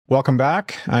Welcome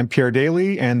back. I'm Pierre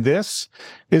Daly, and this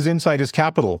is Insight is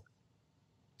Capital.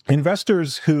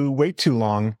 Investors who wait too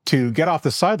long to get off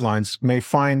the sidelines may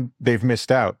find they've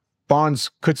missed out. Bonds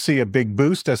could see a big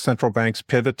boost as central banks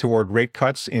pivot toward rate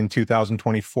cuts in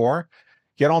 2024.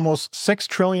 Yet almost $6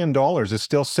 trillion is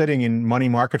still sitting in money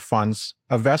market funds,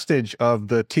 a vestige of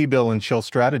the T-bill and chill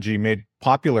strategy made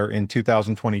popular in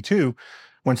 2022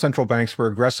 when central banks were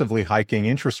aggressively hiking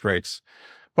interest rates.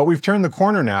 But we've turned the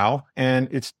corner now, and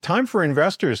it's time for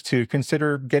investors to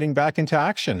consider getting back into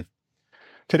action.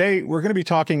 Today, we're going to be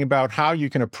talking about how you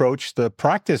can approach the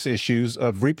practice issues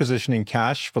of repositioning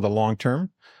cash for the long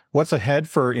term, what's ahead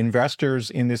for investors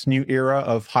in this new era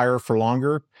of higher for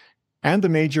longer, and the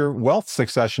major wealth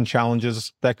succession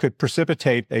challenges that could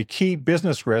precipitate a key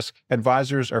business risk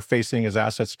advisors are facing as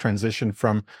assets transition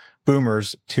from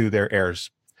boomers to their heirs.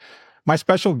 My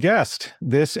special guest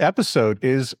this episode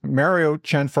is Mario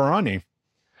Cianfarani.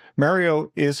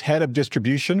 Mario is head of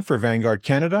distribution for Vanguard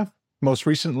Canada. Most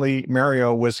recently,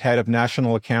 Mario was head of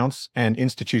national accounts and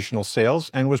institutional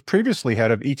sales and was previously head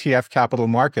of ETF capital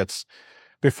markets.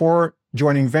 Before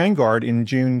joining Vanguard in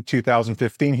June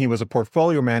 2015, he was a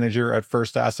portfolio manager at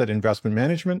First Asset Investment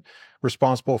Management,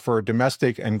 responsible for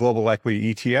domestic and global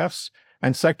equity ETFs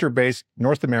and sector-based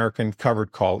North American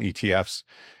covered call ETFs.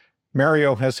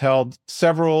 Mario has held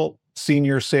several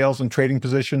senior sales and trading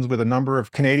positions with a number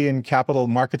of Canadian capital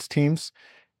markets teams.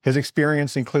 His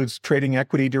experience includes trading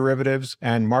equity derivatives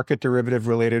and market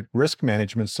derivative-related risk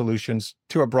management solutions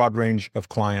to a broad range of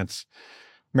clients.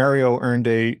 Mario earned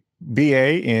a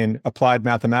BA in Applied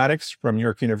Mathematics from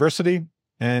York University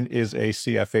and is a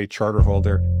CFA charter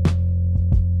holder.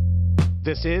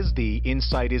 This is the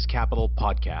Insight is Capital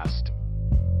podcast.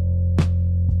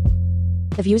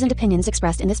 The views and opinions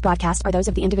expressed in this broadcast are those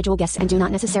of the individual guests and do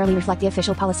not necessarily reflect the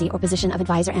official policy or position of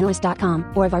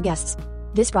AdvisorAnalyst.com or of our guests.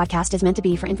 This broadcast is meant to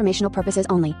be for informational purposes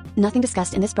only. Nothing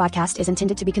discussed in this broadcast is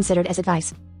intended to be considered as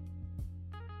advice.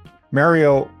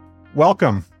 Mario,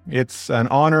 welcome. It's an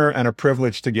honor and a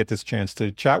privilege to get this chance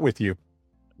to chat with you.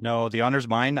 No, the honor's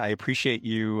mine. I appreciate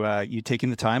you taking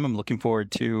the time. I'm looking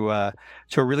forward to a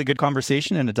really good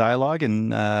conversation and a dialogue,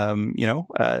 and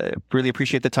really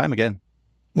appreciate the time again.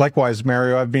 Likewise,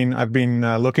 Mario. I've been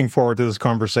looking forward to this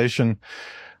conversation.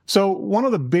 So one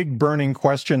of the big burning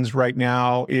questions right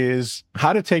now is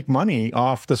how to take money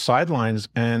off the sidelines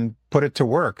and put it to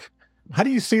work. How do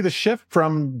you see the shift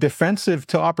from defensive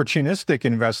to opportunistic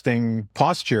investing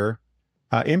posture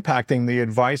impacting the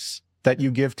advice that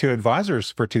you give to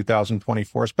advisors for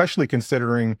 2024, especially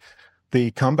considering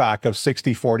the comeback of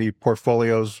 60-40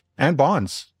 portfolios and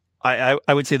bonds? I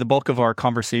would say the bulk of our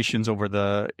conversations over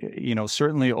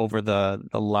certainly over the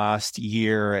last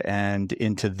year and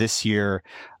into this year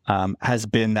has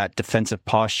been that defensive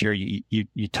posture.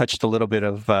 You touched a little bit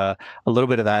of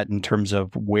that in terms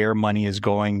of where money is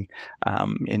going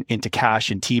into cash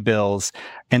and T-bills,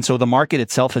 and so the market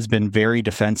itself has been very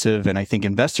defensive, and I think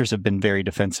investors have been very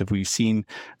defensive. We've seen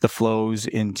the flows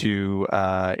into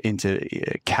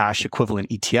cash equivalent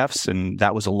ETFs, and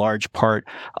that was a large part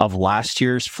of last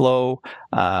year's flow,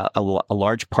 a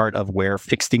large part of where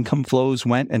fixed income flows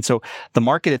went, and so the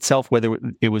market itself, whether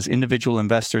it was individual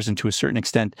investors and to a certain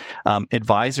extent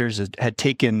advisors, had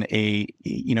taken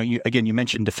you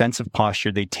mentioned defensive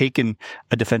posture. They'd taken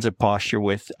a defensive posture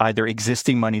with either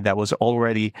existing money that was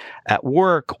already at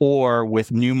work or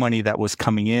with new money that was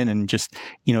coming in, and just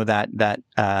the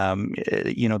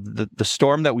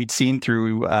storm that we'd seen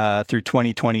through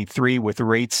 2023 with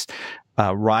rates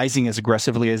rising as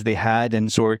aggressively as they had, and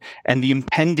the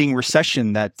impending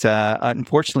recession that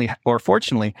unfortunately or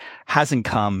fortunately hasn't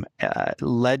come,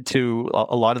 led to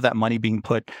a lot of that money being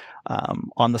put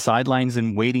on the sidelines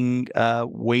and waiting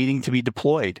to be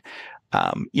deployed.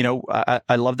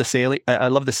 I love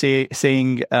the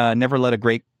saying, never let a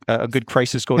good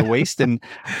crisis go to waste. And,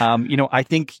 I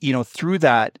think, through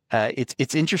that,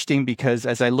 it's interesting because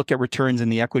as I look at returns in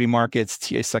the equity markets,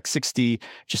 TSX 60,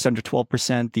 just under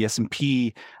 12%, the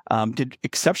S&P did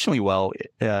exceptionally well.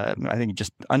 I think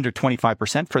just under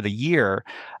 25% for the year.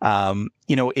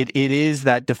 It is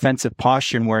that defensive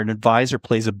posture, and where an advisor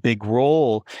plays a big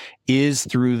role is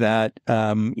through that,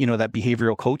 that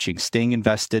behavioral coaching, staying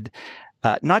invested,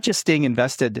 not just staying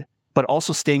invested, but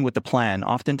also staying with the plan.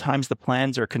 Oftentimes the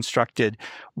plans are constructed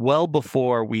well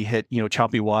before we hit,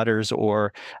 choppy waters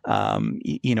or,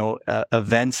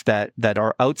 events that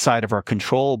are outside of our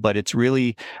control. But it's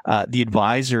really the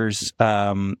advisor's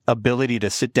ability to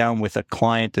sit down with a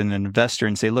client and an investor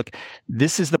and say, look,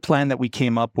 this is the plan that we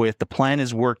came up with. The plan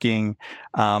is working,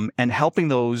 and helping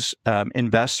those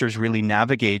investors really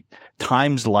navigate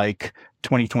times like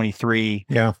 2023.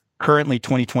 Yeah. currently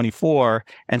 2024.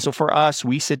 And so for us,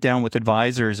 we sit down with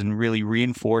advisors and really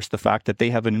reinforce the fact that they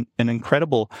have an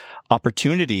incredible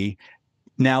opportunity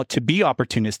now to be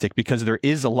opportunistic, because there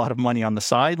is a lot of money on the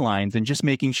sidelines, and just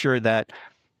making sure that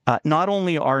not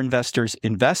only are investors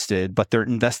invested, but they're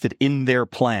invested in their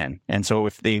plan. And so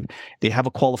if they have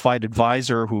a qualified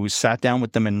advisor who sat down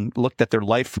with them and looked at their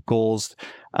life goals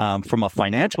from a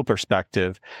financial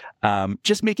perspective,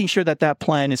 just making sure that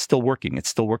plan is still working. It's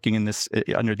still working in this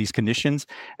under these conditions,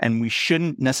 and we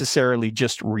shouldn't necessarily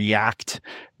just react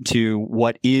to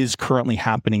what is currently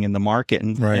happening in the market.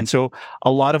 And, Right. and so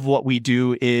a lot of what we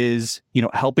do is,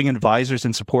 helping advisors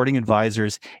and supporting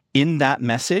advisors in that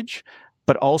message,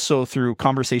 but also through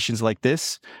conversations like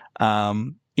this,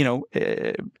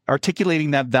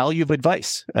 articulating that value of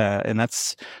advice. And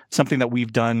that's something that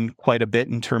we've done quite a bit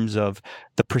in terms of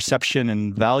the perception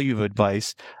and value of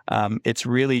advice. It's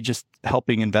really just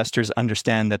helping investors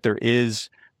understand that there is,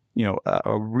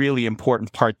 a really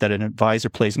important part that an advisor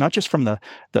plays, not just from the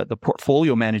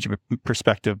portfolio management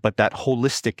perspective, but that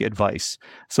holistic advice.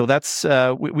 So that's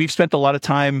we've spent a lot of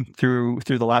time through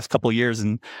the last couple of years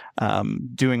and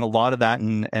doing a lot of that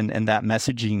and that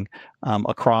messaging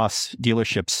across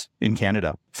dealerships in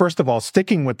Canada. First of all,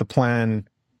 sticking with the plan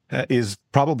is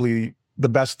probably the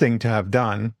best thing to have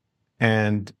done,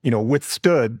 and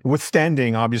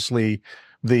withstanding obviously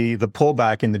the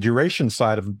pullback in the duration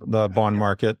side of the bond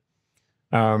market.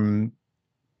 And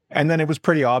then it was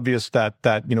pretty obvious that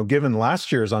given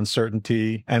last year's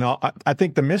uncertainty, and I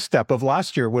think the misstep of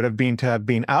last year would have been to have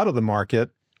been out of the market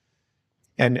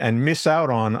and miss out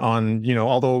on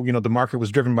although the market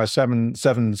was driven by seven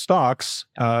stocks,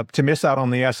 to miss out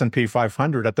on the S&P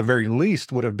 500 at the very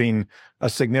least would have been a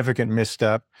significant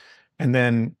misstep. And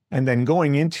then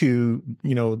going into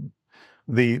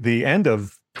the end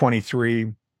of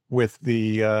 23 with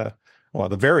the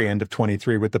very end of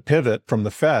 23 with the pivot from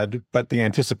the Fed, but the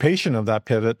anticipation of that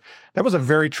pivot, that was a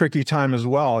very tricky time as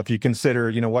well. If you consider,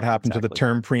 what happened to the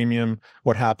term premium,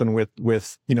 what happened with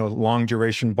long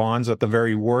duration bonds at the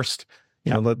very worst,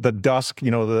 the dusk,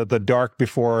 the dark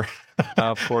before,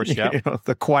 of course, yeah,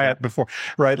 the quiet before,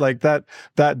 right? Like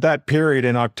that period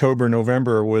in October,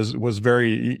 November was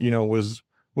very,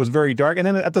 was very dark. And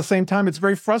then at the same time, it's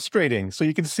very frustrating. So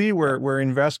you can see where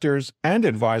investors and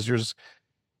advisors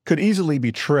could easily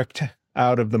be tricked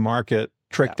out of the market,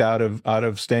 out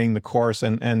of staying the course.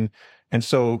 And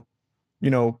so,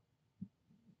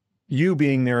 you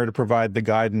being there to provide the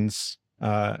guidance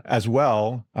as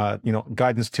well,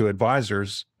 guidance to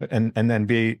advisors, and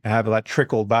then have that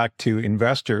trickle back to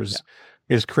investors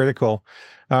is critical.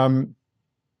 And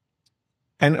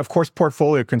of course,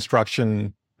 portfolio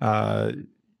construction,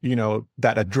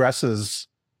 that addresses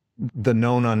the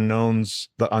known unknowns,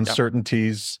 the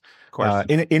uncertainties,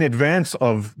 in advance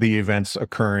of the events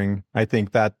occurring. I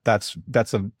think that's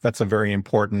a very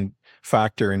important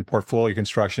factor in portfolio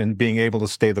construction, being able to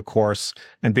stay the course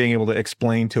and being able to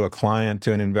explain to a client,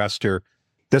 to an investor,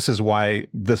 this is why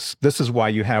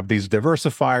you have these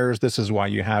diversifiers. This is why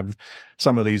you have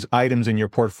some of these items in your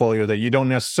portfolio that you don't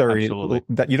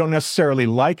necessarily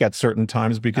like at certain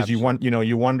times, because you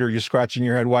wonder, you're scratching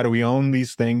your head, why do we own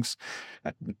these things?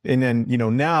 And then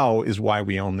now is why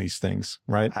we own these things,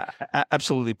 right?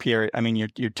 Absolutely, Pierre. I mean,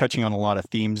 you're touching on a lot of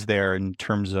themes there in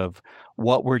terms of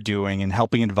what we're doing and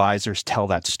helping advisors tell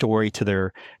that story to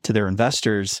their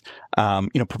investors.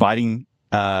 Providing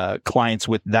clients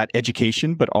with that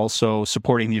education, but also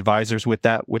supporting the advisors with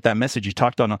that message. You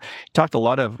talked a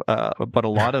lot of about a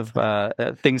lot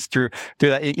of things through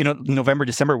that. November,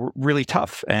 December were really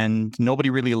tough, and nobody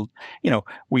really,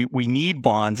 we need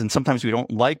bonds, and sometimes we don't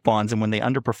like bonds, and when they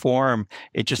underperform,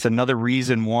 it's just another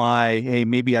reason why, hey,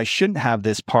 maybe I shouldn't have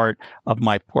this part of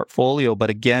my portfolio. But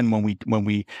again, when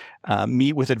we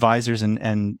meet with advisors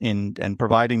and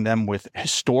providing them with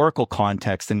historical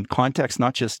context, and context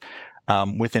not just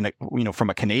within from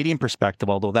a Canadian perspective,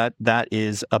 although that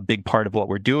is a big part of what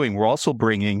we're doing. We're also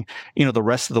bringing, the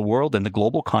rest of the world and the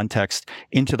global context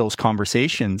into those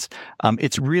conversations.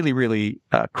 It's really, really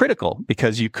critical,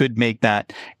 because you could make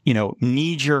that,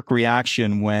 knee-jerk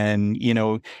reaction when,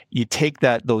 you take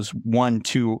those 1,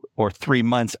 2, or 3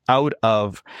 months out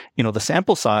of, the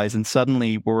sample size, and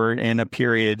suddenly we're in a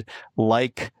period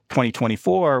like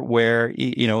 2024 where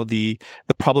the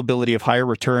probability of higher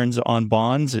returns on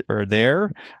bonds are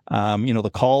there.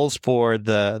 The calls for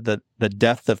the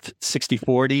death of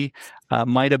 60-40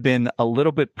 might have been a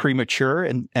little bit premature,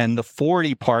 and the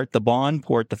 40 part, the bond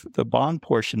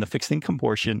portion, the fixed income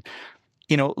portion,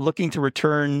 looking to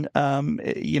return,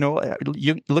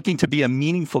 looking to be a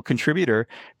meaningful contributor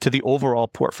to the overall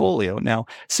portfolio. Now,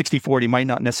 60/40 might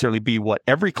not necessarily be what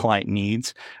every client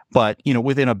needs, but,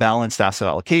 within a balanced asset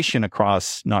allocation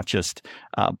across not just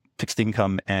fixed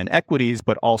income and equities,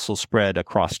 but also spread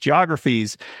across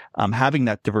geographies, having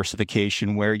that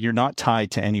diversification where you're not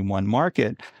tied to any one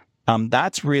market.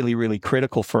 That's really, really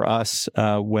critical for us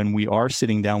when we are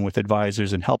sitting down with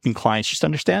advisors and helping clients just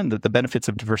understand the benefits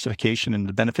of diversification and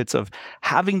the benefits of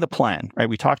having the plan, right?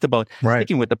 We talked about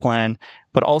sticking with the plan,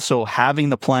 but also having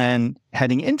the plan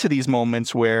heading into these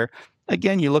moments where,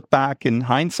 again, you look back in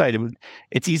hindsight,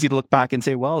 it's easy to look back and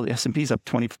say, well, the S&P is up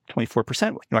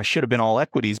 24%. I should have been all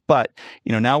equities, but,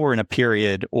 now we're in a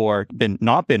period or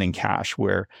not been in cash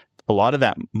where a lot of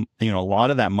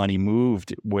that money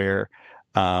moved where,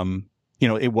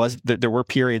 there were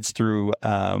periods through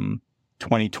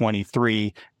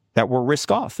 2023 that were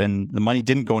risk off, and the money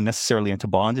didn't go necessarily into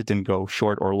bonds. It didn't go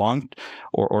short or long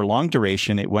or long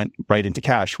duration. It went right into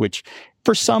cash, which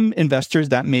for some investors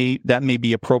that may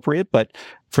be appropriate, but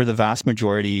for the vast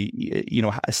majority,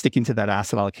 sticking to that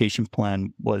asset allocation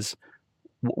plan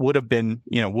would have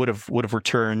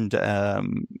returned,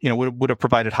 would have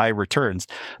provided high returns.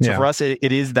 So for us,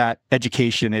 it is that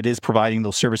education. It is providing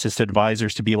those services to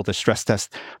advisors to be able to stress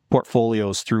test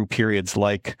portfolios through periods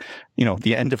like,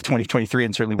 the end of 2023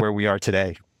 and certainly where we are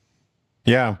today.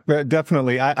 Yeah,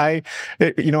 definitely. I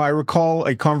recall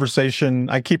a conversation.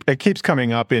 It keeps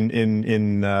coming up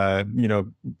in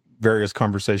various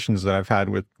conversations that I've had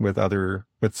with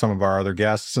some of our other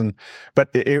guests, but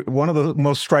one of the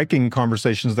most striking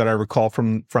conversations that I recall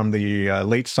from the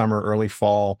late summer, early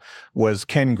fall was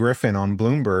Ken Griffin on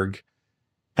Bloomberg,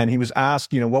 and he was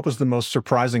asked, what was the most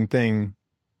surprising thing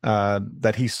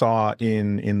that he saw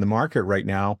in the market right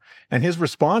now, and his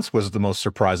response was the most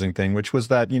surprising thing, which was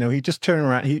that he just turned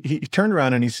around. He turned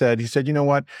around and he said, you know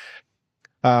what,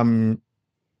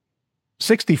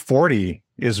 60/40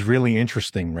 is really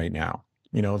interesting right now.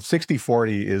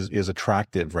 60/40 is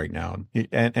attractive right now.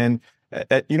 And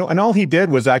all he did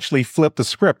was actually flip the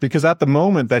script, because at the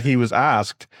moment that he was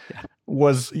asked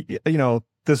was,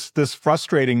 this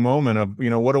frustrating moment of,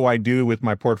 what do I do with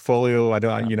my portfolio?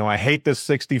 I hate this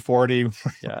 60/40.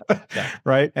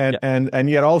 Right. And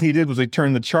yet all he did was he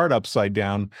turned the chart upside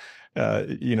down,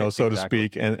 so to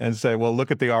speak, and say, well, look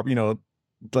at the,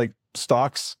 like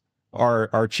stocks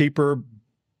are cheaper.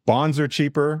 Bonds are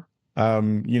cheaper.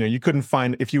 You couldn't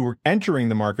find, if you were entering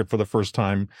the market for the first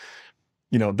time,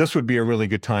 this would be a really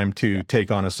good time to take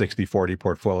on a 60/40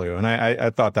 portfolio. And I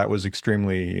thought that was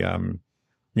extremely,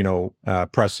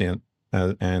 prescient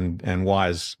and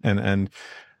wise. And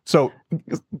so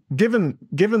given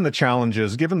the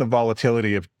challenges, given the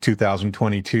volatility of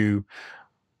 2022,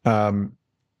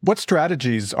 what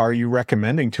strategies are you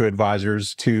recommending to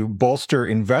advisors to bolster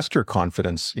investor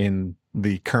confidence in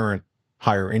the current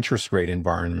higher interest rate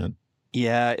environment?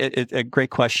 Yeah, a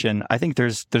great question. I think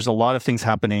there's a lot of things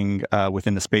happening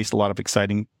within the space, a lot of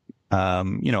exciting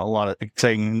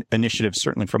initiatives,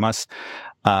 certainly from us.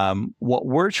 What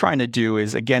we're trying to do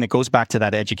is, again, it goes back to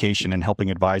that education and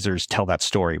helping advisors tell that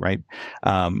story, right?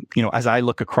 As I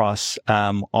look across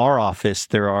our office,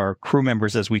 there are crew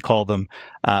members, as we call them,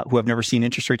 who have never seen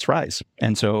interest rates rise.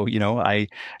 And so, I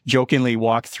jokingly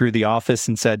walked through the office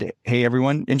and said, hey,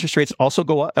 everyone, interest rates also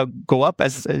go up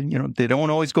as, they don't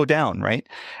always go down, right?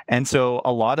 And so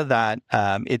a lot of that,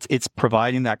 it's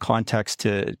providing that context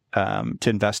to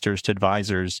investors, to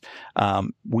advisors.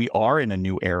 We are in a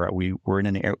new era. We're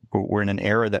in an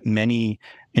era that many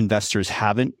investors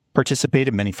haven't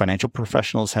participated. Many financial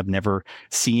professionals have never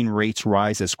seen rates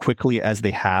rise as quickly as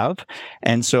they have.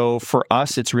 And so for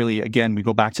us, it's really, again, we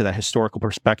go back to that historical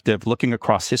perspective, looking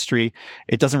across history.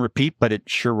 It doesn't repeat, but it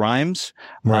sure rhymes.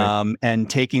 Right. And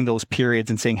taking those periods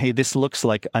and saying, hey, this looks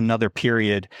like another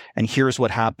period, and here's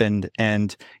what happened.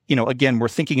 And, again, we're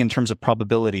thinking in terms of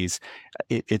probabilities.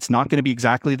 It's not going to be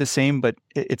exactly the same, but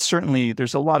it's certainly,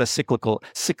 there's a lot of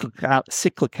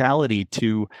cyclicality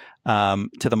to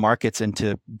the markets and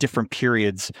to different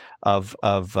periods of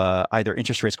either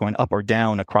interest rates going up or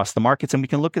down across the markets, and we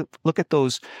can look at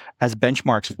those as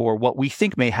benchmarks for what we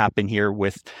think may happen here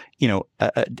with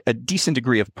a decent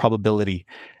degree of probability.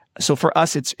 So for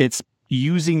us, it's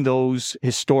using those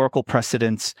historical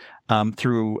precedents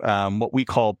through what we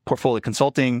call portfolio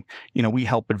consulting. We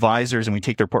help advisors and we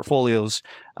take their portfolios.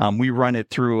 We run it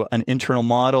through an internal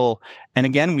model. And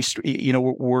again,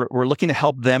 we're looking to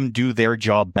help them do their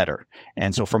job better.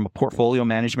 And so from a portfolio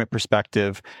management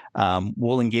perspective,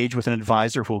 we'll engage with an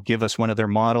advisor who will give us one of their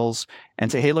models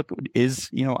and say, hey, look, is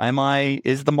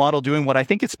the model doing what I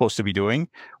think it's supposed to be doing?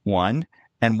 One.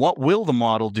 and what will the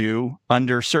model do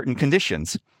under certain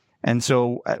conditions. And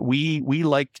so we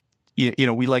like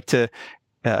we like to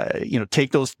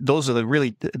take those are the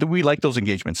really, we like those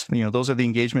engagements. Those are the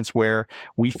engagements where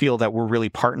we feel that we're really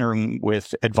partnering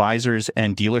with advisors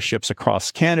and dealerships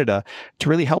across Canada to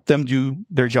really help them do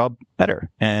their job better.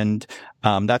 And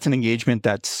that's an engagement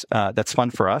that's fun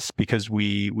for us because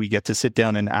we get to sit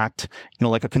down and act,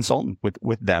 like a consultant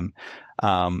with them.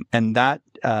 And that,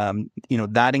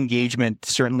 that engagement,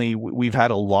 certainly we've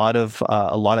had a lot of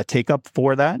take up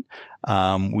for that.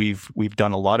 We've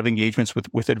done a lot of engagements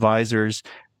with advisors.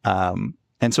 And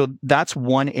so that's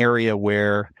one area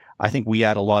where I think we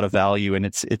add a lot of value, and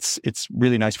it's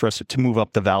really nice for us to move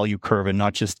up the value curve and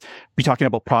not just be talking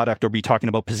about product or be talking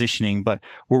about positioning, but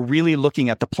we're really looking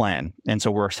at the plan. And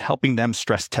so we're helping them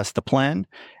stress test the plan,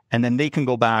 and then they can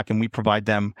go back and we provide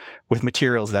them with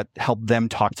materials that help them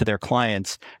talk to their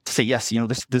clients to say, yes,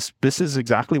 this is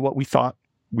exactly what we thought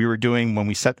we were doing when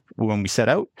we set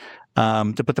out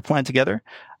to put the plan together.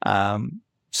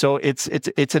 So it's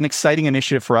an exciting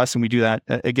initiative for us, and we do that.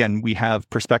 Again, we have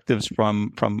perspectives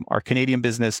from our Canadian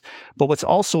business, but what's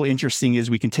also interesting is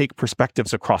we can take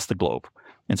perspectives across the globe.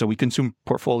 And so we consume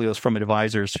portfolios from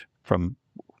advisors from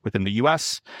within the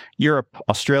US, Europe,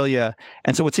 Australia.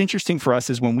 And so what's interesting for us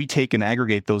is when we take and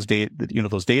aggregate those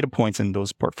data points and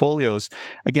those portfolios,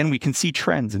 again, we can see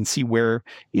trends and see where,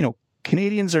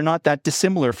 Canadians are not that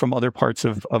dissimilar from other parts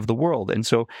of the world. And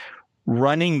so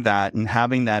running that and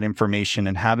having that information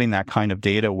and having that kind of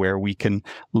data where we can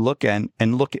look and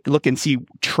see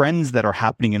trends that are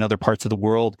happening in other parts of the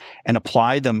world and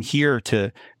apply them here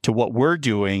to what we're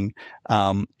doing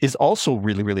is also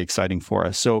really, really exciting for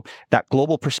us. So that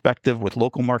global perspective with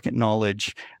local market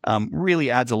knowledge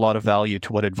really adds a lot of value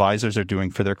to what advisors are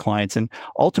doing for their clients. And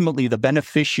ultimately, the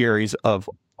beneficiaries of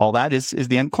all that is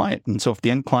the end client. And so if the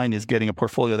end client is getting a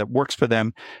portfolio that works for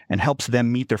them and helps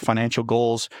them meet their financial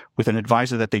goals with an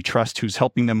advisor that they trust, who's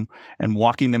helping them and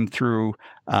walking them through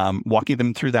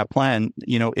that plan,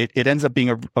 it ends up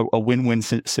being a win-win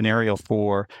scenario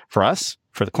for us,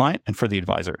 for the client, and for the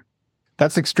advisor.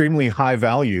 That's extremely high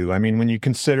value. I mean, when you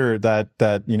consider that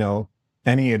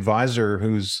any advisor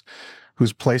who's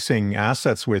placing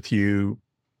assets with you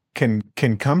can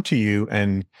come to you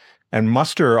and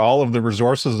muster all of the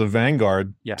resources of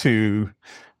Vanguard to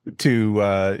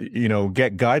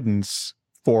get guidance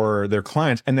for their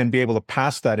clients, and then be able to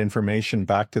pass that information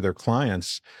back to their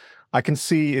clients. I can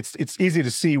see it's easy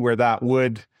to see where that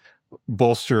would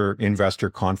bolster investor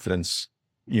confidence.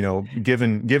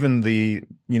 Given the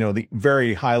the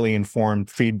very highly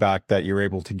informed feedback that you're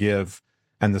able to give,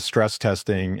 and the stress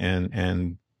testing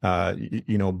and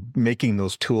making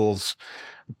those tools.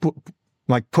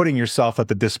 Like putting yourself at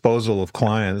the disposal of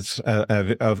clients,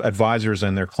 of advisors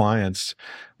and their clients,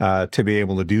 to be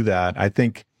able to do that. I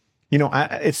think,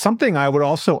 it's something I would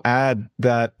also add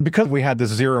that because we had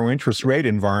this zero interest rate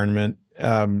environment,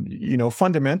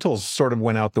 fundamentals sort of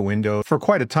went out the window for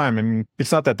quite a time. I mean,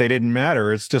 it's not that they didn't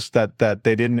matter. It's just that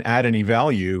they didn't add any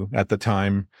value at the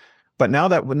time. But now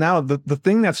the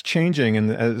thing that's changing,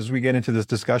 and as we get into this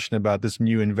discussion about this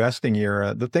new investing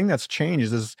era, the thing that's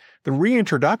changed is the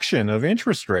reintroduction of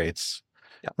interest rates,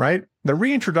 right? The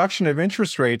reintroduction of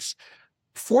interest rates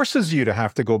forces you to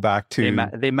have to go back to...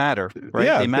 They matter, right?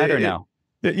 Yeah, they matter now.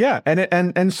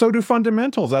 And so do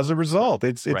fundamentals as a result.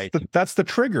 It's right. That's the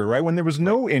trigger, right? When there was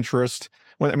no interest,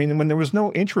 when there was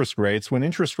no interest rates, when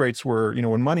interest rates were,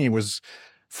 when money was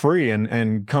free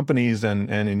and companies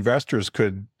and investors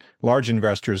large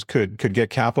investors could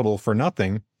get capital for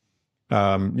nothing,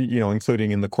 including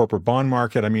in the corporate bond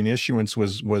market. I mean, issuance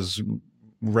was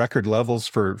record levels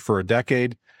for a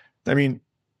decade. I mean,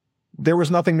 there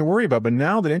was nothing to worry about. But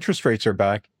now that interest rates are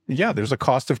back, there's a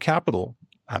cost of capital.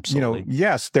 Absolutely.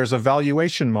 Yes, there's a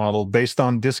valuation model based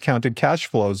on discounted cash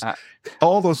flows.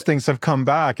 All those things have come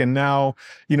back. And now,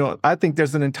 I think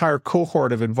there's an entire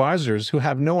cohort of advisors who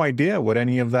have no idea what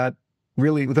any of that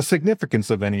really, the significance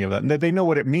of any of that. And they know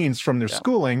what it means from their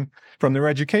schooling, from their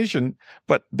education,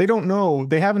 but they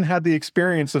haven't had the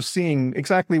experience of seeing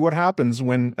exactly what happens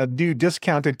when a new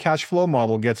discounted cash flow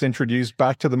model gets introduced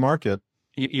back to the market.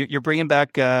 You're bringing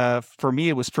back, for me,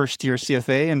 it was first year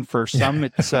CFA, and for some,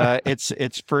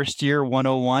 it's first year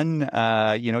 101.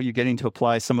 You're getting to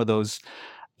apply some of those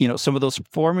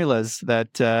formulas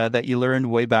that you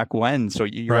learned way back when. So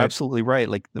you're absolutely right.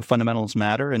 Like, the fundamentals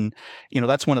matter. And,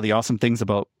 that's one of the awesome things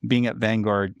about being at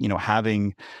Vanguard,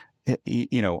 having,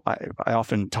 I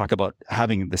often talk about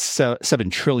having the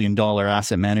 $7 trillion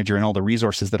asset manager and all the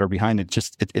resources that are behind it.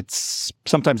 It's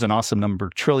sometimes an awesome number.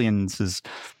 Trillions is,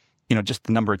 just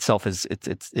the number itself is,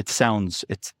 it sounds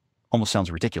almost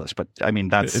sounds ridiculous, but I mean,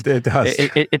 it does.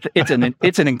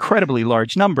 It's an incredibly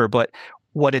large number, but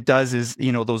what it does is,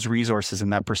 those resources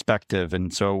and that perspective.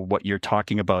 And so what you're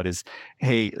talking about is,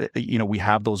 hey, we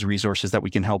have those resources that we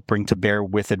can help bring to bear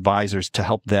with advisors to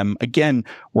help them. Again,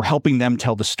 we're helping them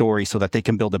tell the story so that they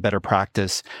can build a better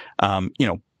practice,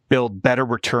 build better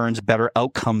returns, better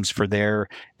outcomes for their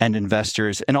end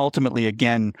investors. And ultimately,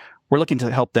 again, we're looking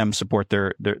to help them support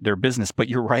their business. But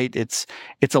you're right, it's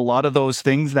a lot of those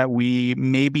things that we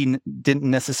maybe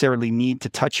didn't necessarily need to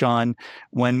touch on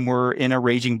when we're in a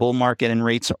raging bull market and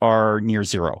rates are near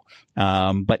zero.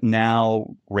 But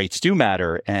now rates do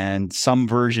matter, and some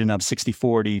version of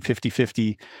 60-40,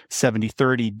 50-50,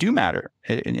 70-30 do matter.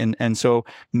 And so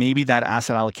maybe that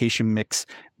asset allocation mix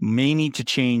may need to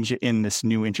change in this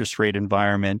new interest rate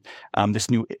environment, this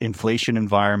new inflation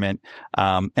environment.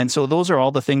 And so those are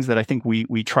all the things that I think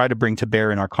we try to bring to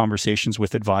bear in our conversations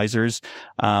with advisors,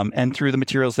 and through the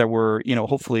materials that we're,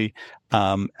 hopefully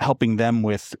helping them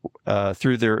with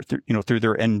through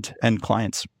their end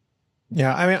clients.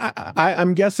 Yeah, I mean,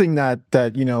 I'm guessing that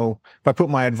if I put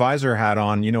my advisor hat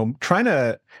on, trying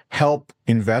to help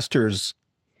investors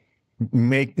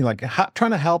trying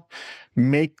to help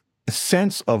make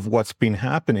sense of what's been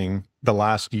happening the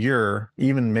last year,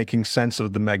 even making sense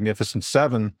of the Magnificent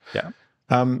Seven. Yeah.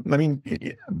 I mean,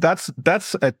 that's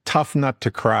a tough nut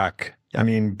to crack. I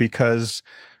mean, because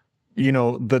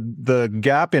the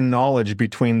gap in knowledge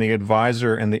between the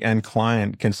advisor and the end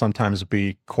client can sometimes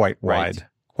be quite wide,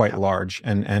 quite large,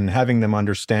 and having them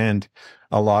understand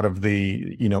a lot of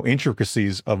the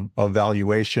intricacies of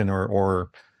valuation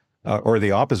or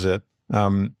the opposite.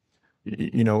 My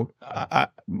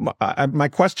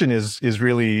question is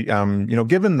really,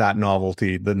 given that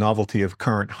the novelty of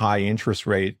current high interest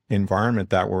rate environment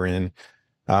that we're in,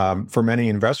 for many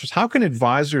investors, how can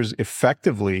advisors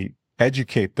effectively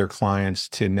educate their clients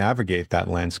to navigate that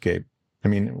landscape? I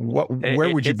mean,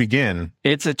 where would you begin?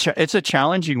 It's a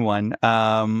challenging one,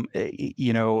 and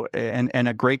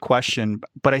a great question.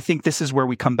 But I think this is where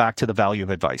we come back to the value of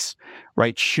advice,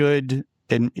 right? Should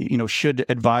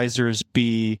advisors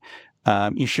be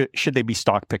should they be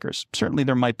stock pickers? Certainly,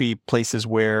 there might be places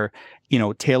where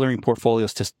tailoring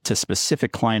portfolios to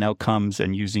specific client outcomes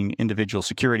and using individual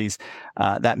securities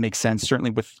that makes sense.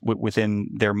 Certainly within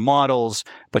their models,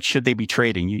 but should they be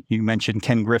trading? You mentioned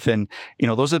Ken Griffin.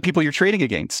 Those are the people you're trading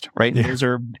against, right? Yeah. Those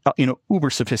are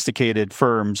uber sophisticated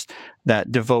firms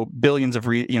that devote billions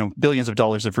of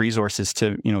dollars of resources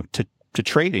to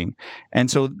trading.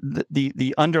 And so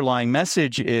the underlying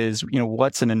message is,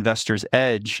 what's an investor's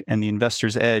edge? And the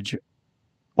investor's edge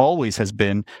always has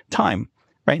been time,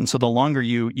 right? And so the longer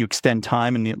you extend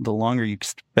time, and the longer you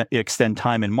extend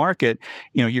time in market,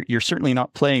 you're certainly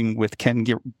not playing with Ken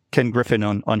Griffin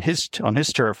on his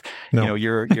turf. No.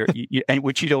 You're and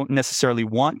which you don't necessarily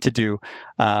want to do,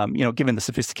 given the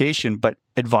sophistication. But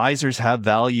advisors have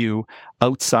value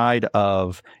outside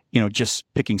of just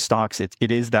picking stocks.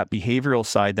 It is that behavioral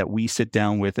side that we sit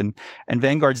down with, and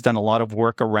Vanguard's done a lot of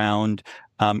work around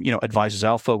Advisors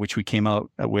Alpha, which we came out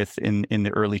with in the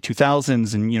early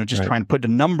 2000s, and just trying to put a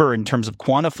number in terms of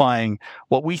quantifying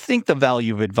what we think the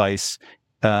value of advice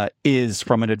is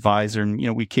from an advisor.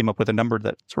 And we came up with a number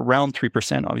that's around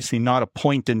 3%. Obviously, not a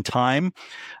point in time,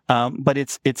 but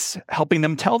it's helping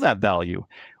them tell that value.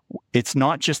 It's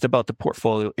not just about the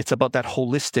portfolio. It's about that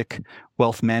holistic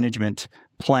wealth management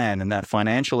plan and that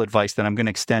financial advice that I'm going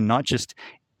to extend, not just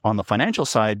on the financial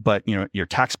side, but your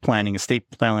tax planning, estate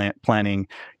planning,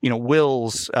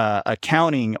 wills,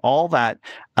 accounting, all that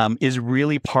is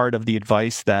really part of the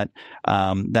advice that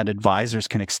that advisors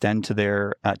can extend to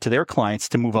their clients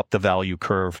to move up the value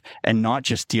curve, and not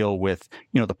just deal with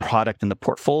the product and the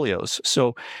portfolios.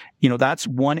 So that's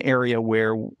one area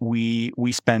where we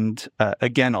spend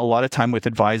again a lot of time with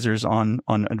advisors on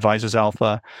Advisors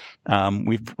Alpha.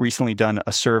 We've recently done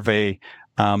a survey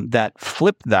that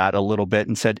flipped that a little bit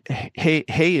and said,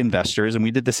 hey, investors, and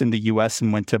we did this in the US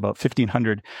and went to about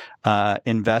 1,500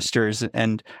 investors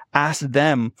and asked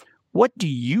them, what do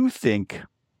you think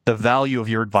the value of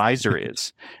your advisor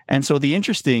is? And so the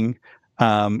interesting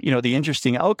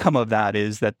outcome of that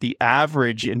is that the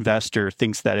average investor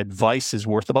thinks that advice is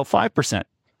worth about 5%.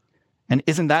 And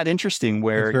isn't that interesting?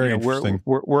 Where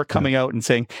we're coming out and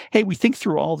saying, hey, we think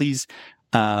through all these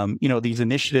these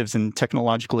initiatives and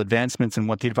technological advancements and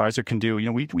what the advisor can do,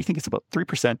 we think it's about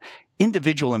 3%.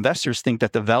 Individual investors think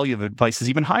that the value of advice is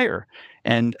even higher.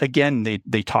 And again,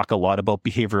 they talk a lot about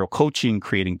behavioral coaching,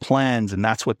 creating plans, and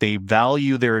that's what they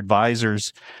value their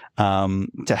advisors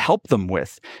to help them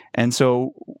with. And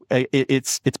so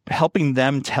it's helping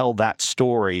them tell that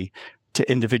story to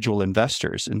individual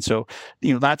investors. And so,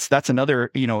 that's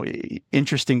another,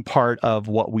 interesting part of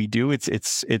what we do.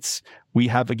 It's we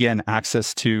have, again,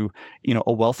 access to,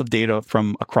 a wealth of data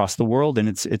from across the world, and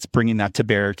it's bringing that to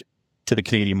bear to the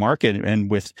Canadian market and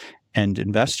with end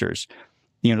investors.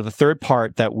 The third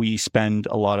part that we spend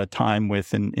a lot of time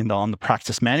with on the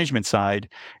practice management side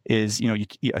is,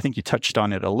 I think you touched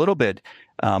on it a little bit.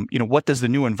 What does the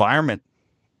new environment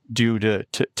do to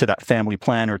that family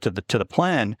plan or to the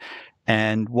plan?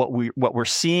 And what we're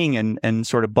seeing and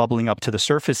sort of bubbling up to the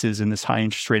surface is, in this high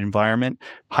interest rate environment,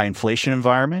 high inflation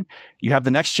environment, you have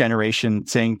the next generation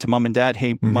saying to mom and dad,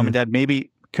 "Hey, mom and dad,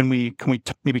 maybe can we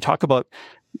maybe talk about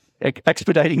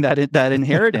expediting that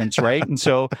inheritance," right? And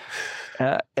so,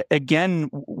 again,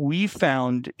 we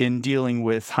found in dealing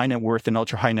with high net worth and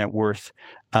ultra high net worth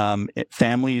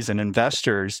families and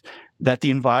investors that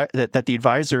the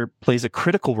advisor plays a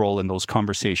critical role in those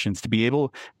conversations, to be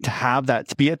able to have that,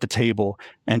 to be at the table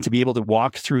and to be able to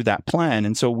walk through that plan.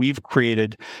 And so we've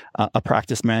created a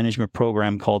practice management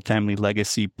program called Family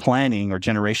Legacy Planning, or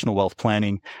Generational Wealth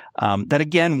Planning, that,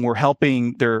 again, we're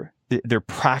helping they're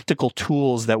practical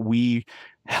tools that we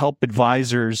help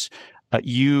advisors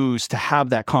use to have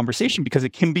that conversation, because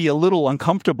it can be a little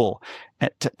uncomfortable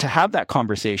to have that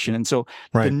conversation. And so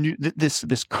right.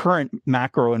 This current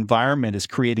macro environment is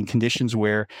creating conditions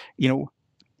where,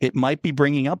 it might be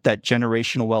bringing up that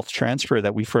generational wealth transfer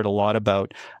that we've heard a lot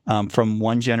about, from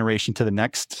one generation to the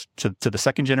next, to the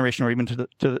second generation, or even to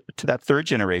that third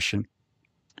generation.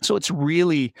 So it's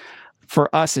really,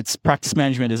 for us, it's practice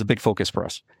management is a big focus for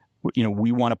us.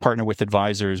 We want to partner with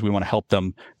advisors. We want to help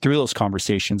them through those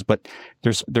conversations, but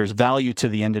there's value to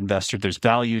the end investor. There's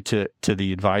value to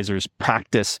the advisor's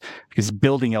practice, because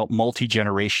building out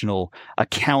multi-generational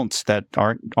accounts that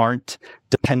aren't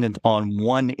dependent on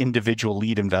one individual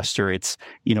lead investor. It's,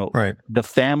 right. The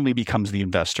family becomes the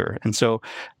investor. And so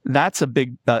that's a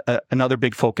big, another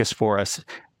big focus for us.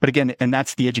 But again, and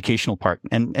that's the educational part.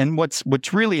 And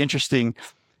what's really interesting,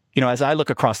 as I look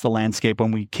across the landscape,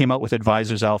 when we came out with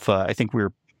Advisors Alpha, I think we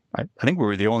were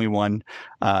the only one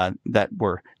that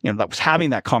was having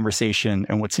that conversation.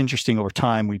 And what's interesting, over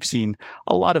time, we've seen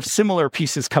a lot of similar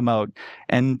pieces come out.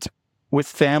 And with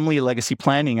family legacy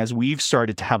planning, as we've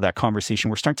started to have that conversation,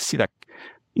 we're starting to see that,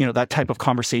 that type of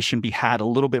conversation be had a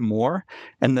little bit more,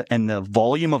 and the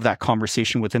volume of that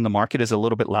conversation within the market is a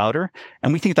little bit louder.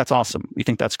 And we think that's awesome. We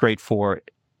think that's great for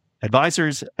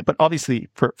advisors, but obviously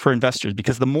for investors,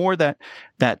 because the more that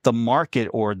the market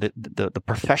or the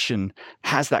profession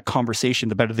has that conversation,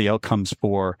 the better the outcomes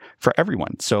for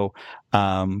everyone. So,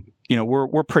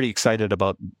 we're pretty excited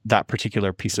about that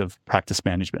particular piece of practice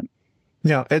management.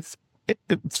 Yeah, it's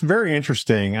very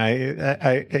interesting.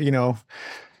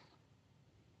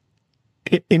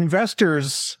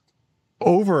 Investors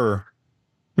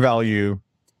overvalue.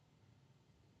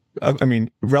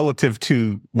 Relative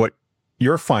to what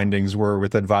your findings were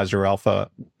with Advisor Alpha,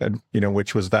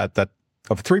 which was that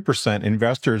of 3%,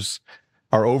 investors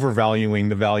are overvaluing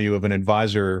the value of an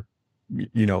advisor,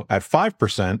 at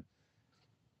 5%.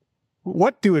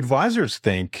 What do advisors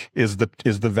think is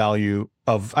the value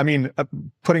of?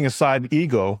 Putting aside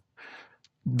ego,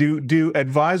 do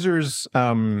advisors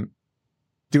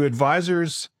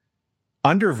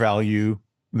undervalue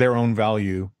their own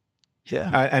value?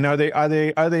 Yeah. And are they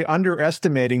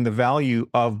underestimating the value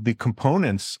of the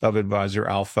components of Advisor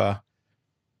Alpha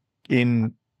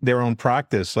in their own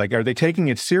practice? Like, are they taking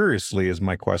it seriously, is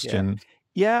my question.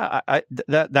 Yeah.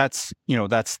 That's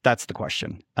the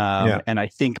question. And I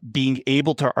think being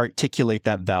able to articulate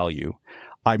that value,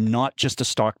 I'm not just a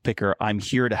stock picker. I'm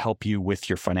here to help you with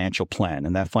your financial plan.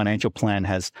 And that financial plan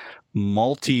is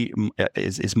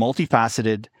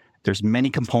multifaceted. There's many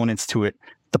components to it.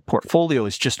 The portfolio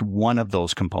is just one of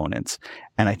those components.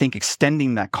 And I think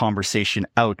extending that conversation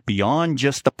out beyond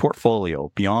just the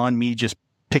portfolio, beyond me just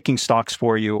picking stocks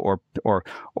for you or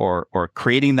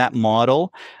creating that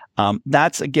model,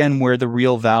 that's, again, where the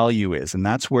real value is. And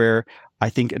that's where I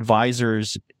think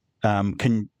advisors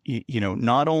can,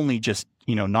 not only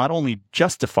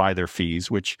justify their fees,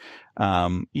 which,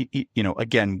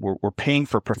 again, we're paying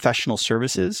for professional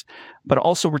services, but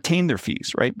also retain their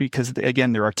fees, right? Because,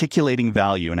 again, they're articulating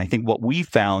value. And I think what we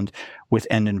found with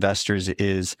end investors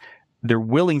is they're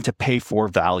willing to pay for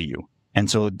value. And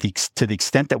so to the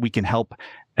extent that we can help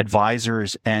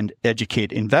advisors and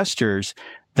educate investors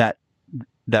that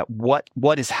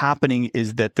what is happening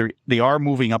is that they are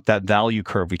moving up that value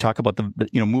curve. We talk about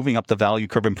moving up the value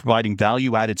curve and providing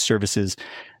value-added services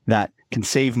that can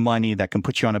save money, that can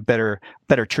put you on a better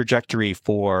trajectory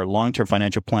for long-term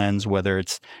financial plans, whether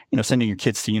it's, sending your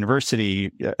kids to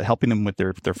university, helping them with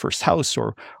their first house,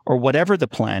 or whatever the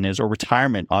plan is, or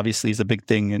retirement obviously is a big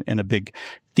thing and a big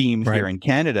theme here in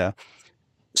Canada.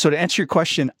 So to answer your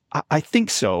question, I think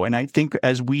so. And I think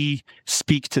as we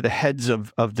speak to the heads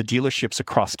of the dealerships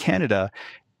across Canada,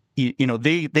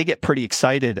 they get pretty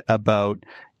excited about,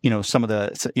 some of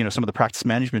the practice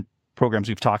management programs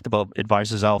we've talked about,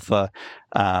 Advisors Alpha,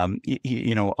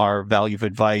 our value of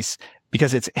advice,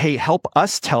 because it's, hey, help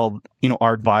us tell,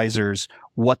 our advisors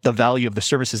what the value of the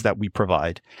services that we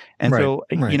provide. And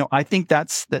I think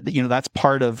that's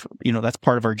part of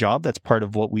our job. That's part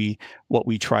of what we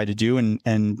try to do,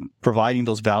 and providing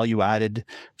those value added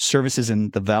services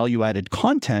and the value added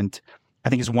content, I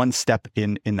think, is one step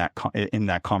in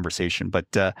that conversation.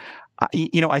 But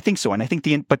I think so, and I think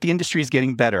the industry is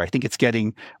getting better. I think it's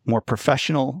getting more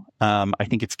professional. I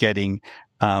think it's getting,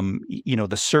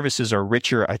 the services are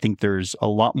richer. I think there's a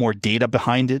lot more data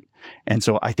behind it, and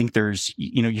so I think there's,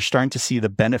 you're starting to see the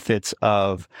benefits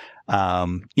of,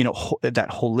 that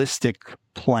holistic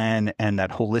plan and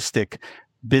that holistic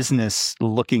business,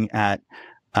 looking at,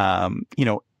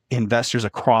 investors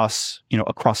across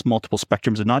multiple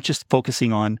spectrums, and not just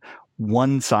focusing on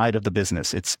one side of the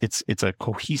business. It's a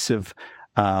cohesive,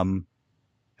 again,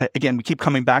 we keep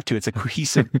coming back to, it's a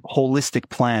cohesive, holistic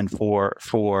plan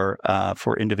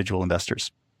for individual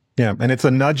investors. Yeah, and it's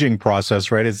a nudging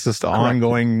process, right? It's just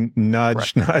ongoing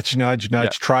nudge, nudge. Yeah.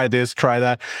 Try this, try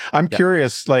that. I'm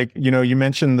curious, you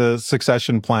mentioned the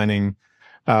succession planning,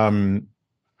 and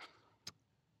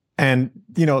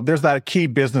there's that key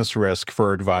business risk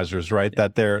for advisors, right?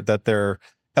 That their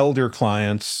elder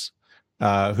clients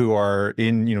who are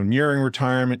in nearing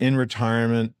retirement, in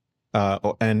retirement,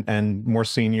 and more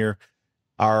senior,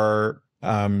 are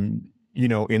in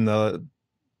the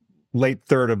late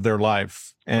third of their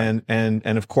life, and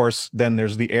of course then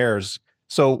there's the heirs.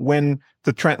 So when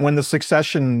the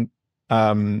succession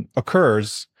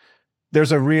occurs,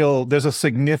 there's a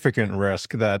significant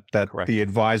risk that the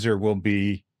advisor will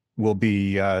be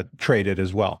traded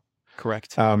as well.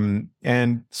 Correct.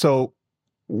 And so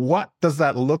what does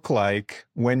that look like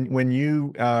when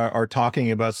you are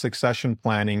talking about succession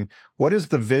planning? What is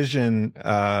the vision,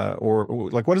 or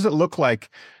what does it look like?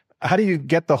 How do you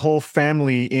get the whole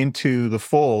family into the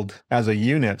fold as a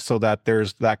unit so that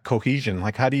there's that cohesion?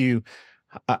 What's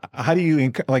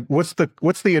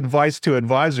the advice to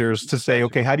advisors to say,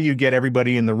 okay, how do you get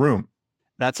everybody in the room?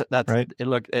 That's right.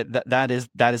 Look, that is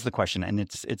the question, and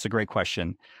it's a great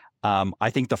question.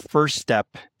 I think the first step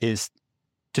is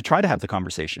to try to have the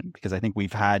conversation, because I think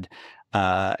we've had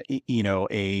a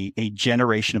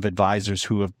generation of advisors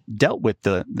who have dealt with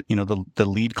the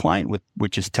lead client,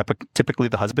 which is typically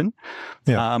the husband.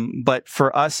 Yeah. But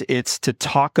for us, it's to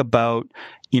talk about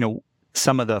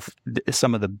some of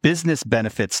the business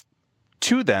benefits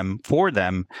to them, for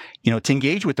them, to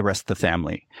engage with the rest of the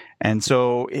family. And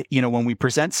so, when we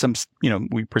present some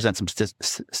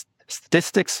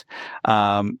statistics,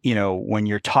 when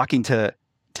you're talking to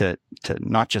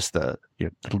not just the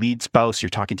lead spouse, you're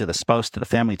talking to the spouse, to the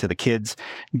family, to the kids.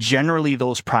 Generally,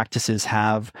 those practices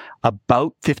have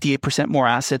about 58% more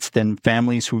assets than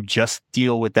families who just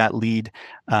deal with that lead,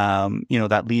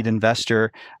 that lead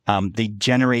investor. They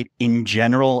generate, in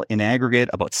general, in aggregate,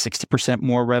 about 60%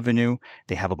 more revenue.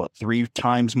 They have about 3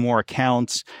 times more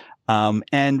accounts.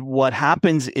 And what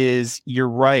happens is, you're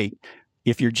right.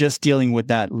 If you're just dealing with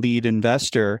that lead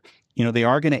investor, they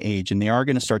are going to age, and they are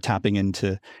going to start tapping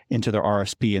into their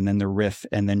RSP and then their RIF,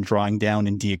 and then drawing down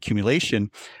in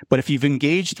deaccumulation. But if you've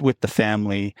engaged with the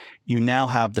family, you now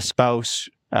have the spouse,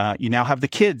 you now have the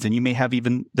kids, and you may have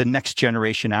even the next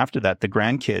generation after that, the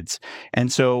grandkids.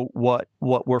 And so what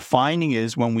we're finding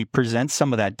is, when we present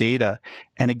some of that data,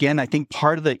 and again, I think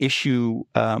part of the issue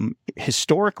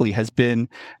historically has been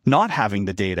not having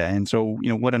the data. And so,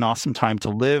 what an awesome time to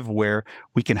live, where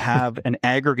we can have an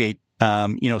aggregate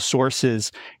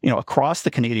sources, across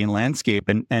the Canadian landscape,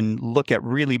 and look at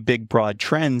really big, broad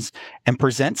trends, and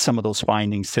present some of those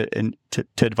findings to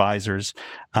advisors,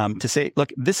 to say,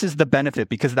 look, this is the benefit,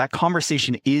 because that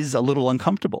conversation is a little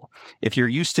uncomfortable. If you're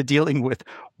used to dealing with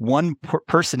one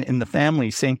person in the family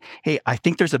saying, hey, I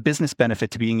think there's a business benefit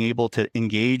to being able to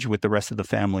engage with the rest of the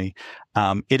family,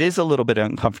 it is a little bit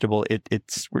uncomfortable.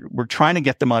 We're trying to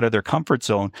get them out of their comfort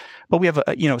zone, but we have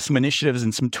some initiatives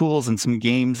and some tools and some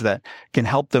games that can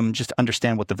help them just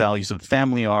understand what the values of the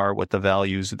family are, what the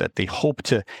values that they hope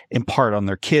to impart on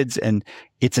their kids, and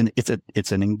it's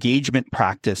an engagement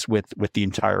practice with the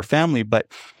entire family. But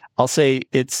I'll say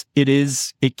it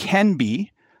can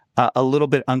be a little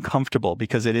bit uncomfortable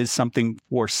because it is something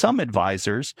for some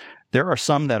advisors. There are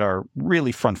some that are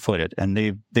really front-footed and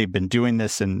they've been doing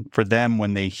this, and for them,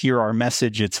 when they hear our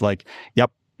message, it's like,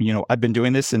 yep, I've been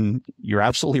doing this, and you're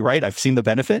absolutely right. I've seen the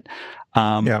benefit.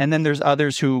 And then there's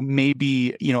others who may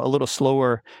be a little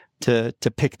slower to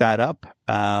pick that up.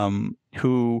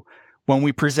 Who, when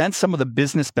we present some of the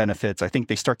business benefits, I think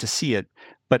they start to see it.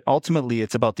 But ultimately,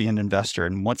 it's about the end investor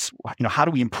and how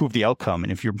do we improve the outcome?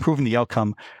 And if you're improving the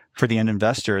outcome for the end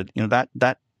investor,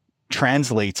 that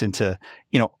translates into,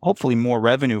 hopefully more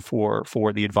revenue for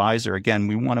the advisor. Again,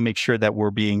 we want to make sure that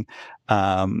we're being,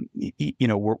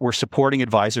 we're supporting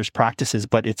advisors' practices,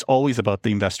 but it's always about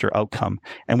the investor outcome.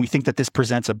 And we think that this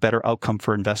presents a better outcome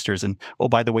for investors. And, oh,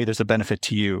 by the way, there's a benefit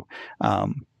to you.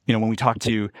 When we talk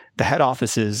to the head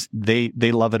offices, they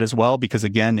love it as well, because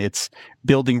again, it's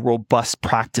building robust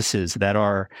practices that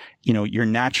are, you're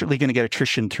naturally going to get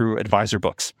attrition through advisor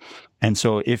books. And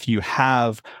so if you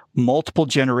have multiple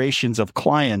generations of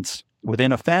clients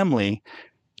within a family,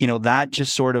 that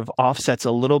just sort of offsets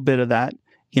a little bit of that,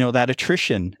 that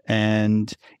attrition,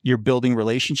 and you're building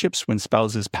relationships when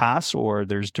spouses pass or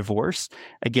there's divorce.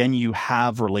 Again, you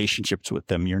have relationships with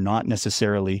them. You're not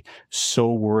necessarily so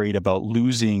worried about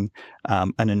losing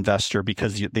an investor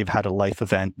because they've had a life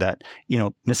event that,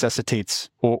 necessitates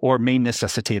or may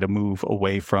necessitate a move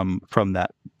away from that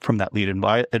lead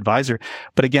advisor.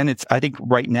 But again, I think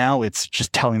right now it's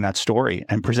just telling that story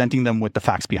and presenting them with the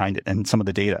facts behind it and some of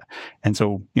the data. And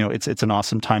so, it's an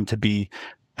awesome time to be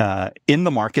in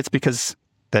the markets, because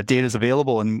that data is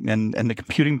available, and the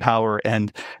computing power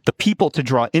and the people to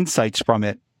draw insights from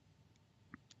it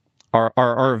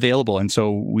are available. And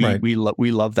so we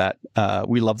love that.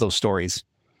 We love those stories.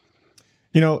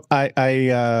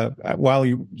 I while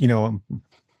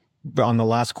on the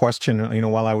last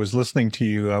question, while I was listening to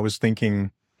you, I was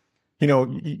thinking,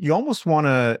 you almost want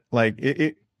to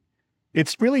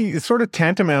it's sort of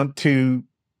tantamount to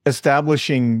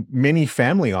establishing mini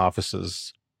family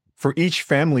offices for each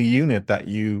family unit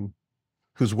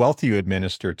whose wealth you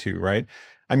administer to, right?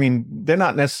 I mean, they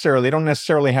don't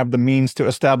necessarily have the means to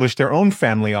establish their own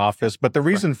family office, but the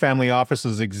reason family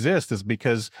offices exist is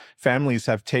because families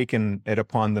have taken it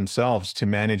upon themselves to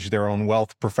manage their own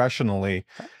wealth professionally.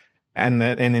 And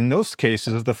in those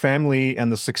cases, the family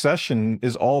and the succession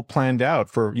is all planned out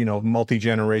for,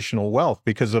 multi-generational wealth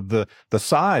because of the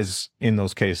size in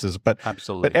those cases. But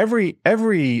absolutely, but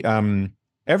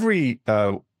every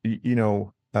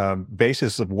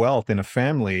basis of wealth in a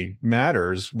family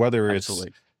matters, whether it's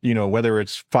whether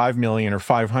it's 5 million or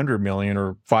 500 million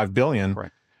or 5 billion.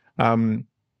 Right.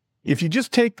 If you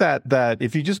just take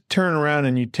if you just turn around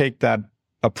and you take that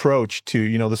approach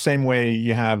to, the same way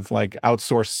you have like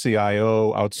outsourced CIO,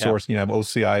 you have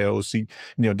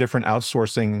OCIO, different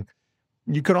outsourcing,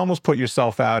 you could almost put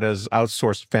yourself out as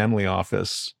outsourced family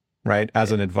office, right?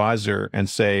 As an advisor, and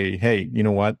say, hey, you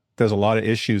know what? There's a lot of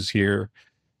issues here.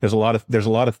 There's a lot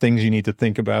of things you need to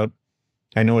think about.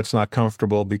 I know it's not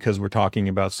comfortable because we're talking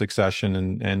about succession,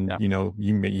 and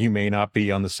you may not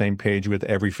be on the same page with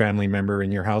every family member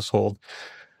in your household,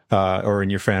 or in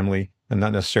your family, and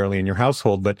not necessarily in your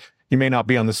household, but you may not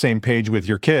be on the same page with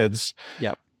your kids.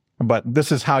 Yep. But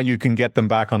this is how you can get them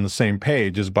back on the same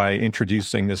page, is by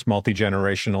introducing this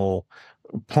multi-generational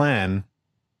plan,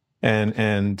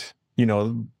 and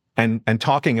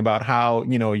talking about how,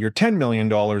 your $10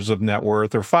 million of net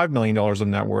worth or $5 million of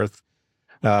net worth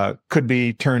could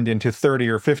be turned into 30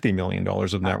 or $50 million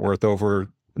of net worth over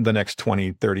the next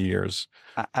 20, 30 years.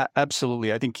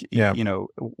 Absolutely. I think,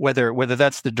 whether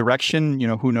that's the direction,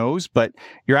 who knows, but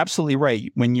you're absolutely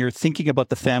right. When you're thinking about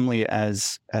the family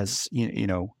as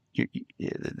the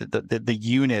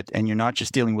unit, and you're not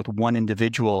just dealing with one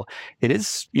individual, it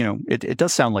is, it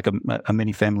does sound like a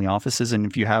many family offices. And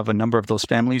if you have a number of those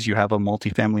families, you have a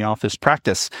multi-family office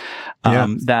practice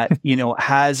that,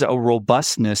 has a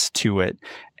robustness to it.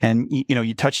 And,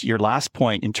 you touched your last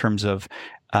point in terms of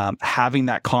having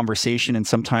that conversation, and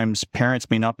sometimes parents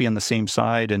may not be on the same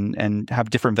side and have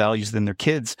different values than their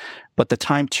kids, but the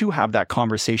time to have that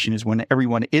conversation is when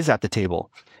everyone is at the table,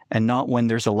 and not when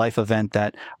there's a life event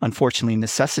that unfortunately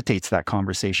necessitates that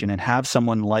conversation. And having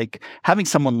someone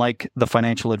like the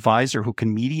financial advisor who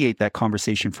can mediate that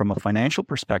conversation from a financial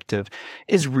perspective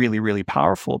is really, really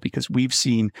powerful, because we've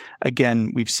seen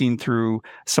through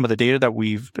some of the data that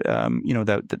we've,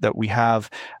 that we have,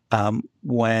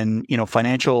 when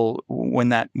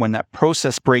that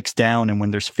process breaks down, and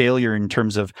when there's failure in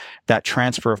terms of that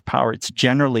transfer of power, it's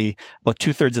generally about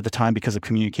 2/3 of the time because of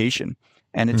communication.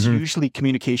 And it's usually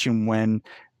communication when,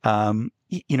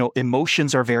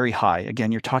 emotions are very high.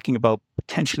 Again, you're talking about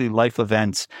potentially life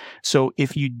events. So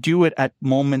if you do it at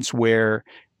moments where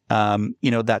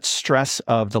that stress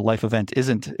of the life event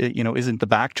isn't the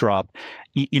backdrop,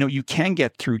 you can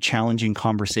get through challenging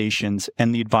conversations,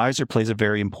 and the advisor plays a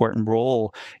very important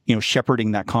role,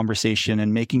 shepherding that conversation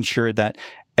and making sure that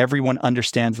everyone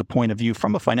understands the point of view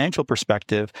from a financial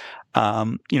perspective.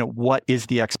 What is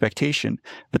the expectation?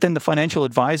 But then the financial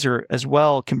advisor as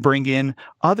well can bring in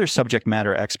other subject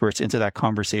matter experts into that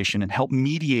conversation and help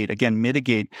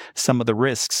mitigate some of the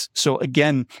risks. So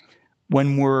again,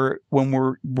 when we're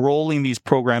rolling these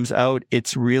programs out,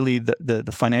 it's really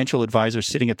the financial advisor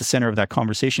sitting at the center of that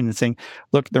conversation and saying,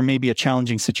 look, there may be a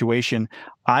challenging situation.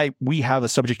 We have a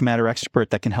subject matter expert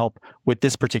that can help with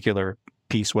this particular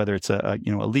piece, whether it's a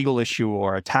legal issue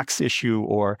or a tax issue,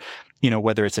 or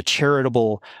whether it's a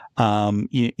charitable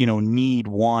need,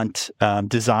 want,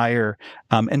 desire,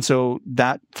 and so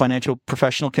that financial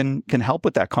professional can help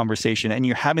with that conversation, and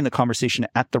you're having the conversation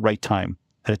at the right time,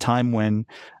 at a time when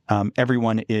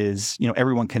everyone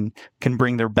can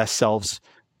bring their best selves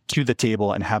to the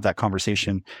table and have that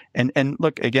conversation. And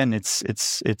look, again, it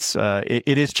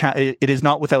is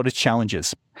not without its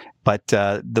challenges, but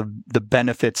the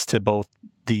benefits to both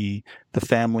the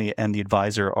family and the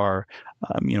advisor are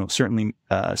certainly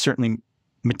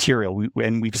material,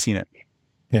 and we've seen it.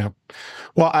 Yeah.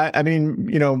 Well, I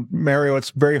mean, Mario,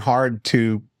 it's very hard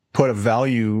to put a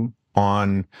value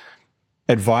on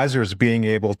advisors being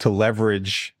able to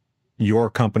leverage your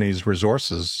company's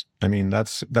resources. I mean,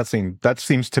 that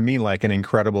seems to me like an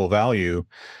incredible value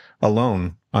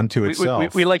alone unto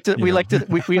itself. We like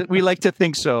to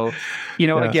think so.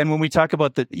 Again, when we talk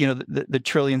about the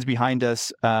trillions behind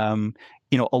us, a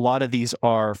lot of these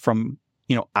are from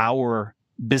our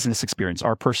business experience,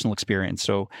 our personal experience.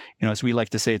 So, as we like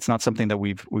to say, it's not something that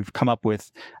we've come up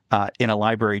with in a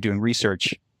library doing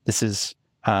research. This is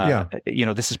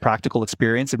this is practical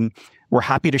experience, and we're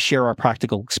happy to share our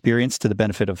practical experience to the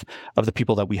benefit of the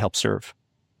people that we help serve.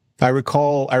 I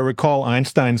recall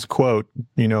Einstein's quote,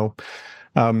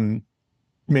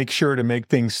 make sure to make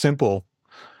things simple,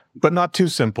 but not too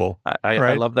simple. I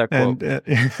right? love that quote.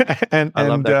 And I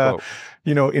love that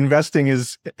quote. Investing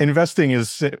is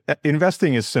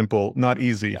simple, not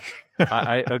easy.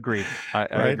 I agree. I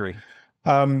agree.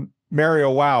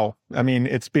 Mario, wow. I mean,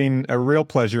 it's been a real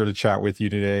pleasure to chat with you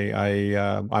today.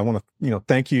 I want to,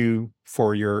 thank you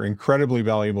for your incredibly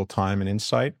valuable time and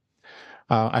insight.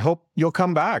 I hope you'll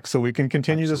come back so we can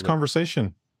continue this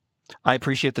conversation. I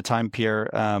appreciate the time, Pierre.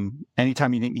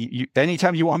 Anytime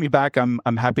anytime you want me back,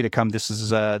 I'm happy to come. This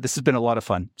has been a lot of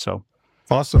fun. So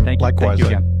awesome. Thank you. Likewise.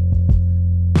 Thank you again.